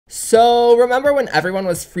So remember when everyone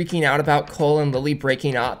was freaking out about Cole and Lili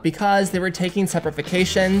breaking up because they were taking separate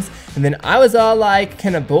vacations, and then I was all like,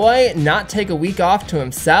 can a boy not take a week off to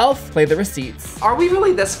himself? Play the receipts. Are we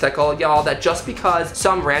really this fickle, y'all, that just because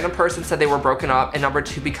some random person said they were broken up, and number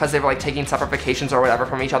two, because they were like taking separate vacations or whatever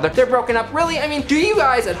from each other, they're broken up? Really? I mean, do you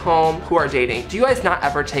guys at home who are dating, do you guys not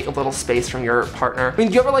ever take a little space from your partner? I mean,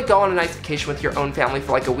 do you ever like go on a nice vacation with your own family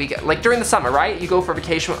for like a week? Like during the summer, right? You go for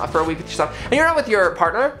vacation for a week with yourself, and you're not with your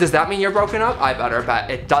partner? Does that mean you're broken up? I better bet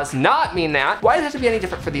it does not mean that. Why does it have to be any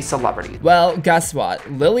different for these celebrities? Well, guess what?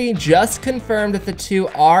 Lili just confirmed that the two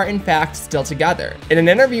are in fact still together. In an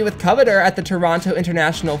interview with Coveteur at the Toronto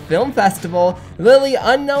International Film Festival, Lili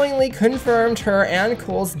unknowingly confirmed her and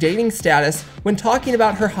Cole's dating status when talking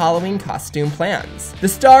about her Halloween costume plans. The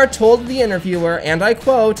star told the interviewer, and I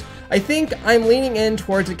quote, "I think I'm leaning in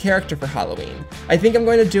towards a character for Halloween. I think I'm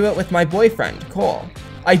going to do it with my boyfriend, Cole.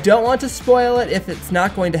 I don't want to spoil it if it's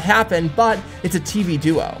not going to happen, but it's a TV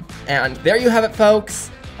duo." And there you have it,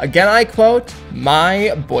 folks. Again, I quote,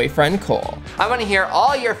 "my boyfriend Cole." I want to hear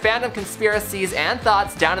all your fandom conspiracies and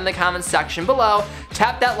thoughts down in the comments section below.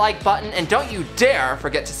 Tap that like button and don't you dare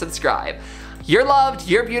forget to subscribe. You're loved,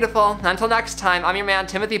 you're beautiful. Until next time, I'm your man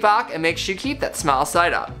Timothy Bach, and make sure you keep that smile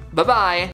side up. Bye-bye.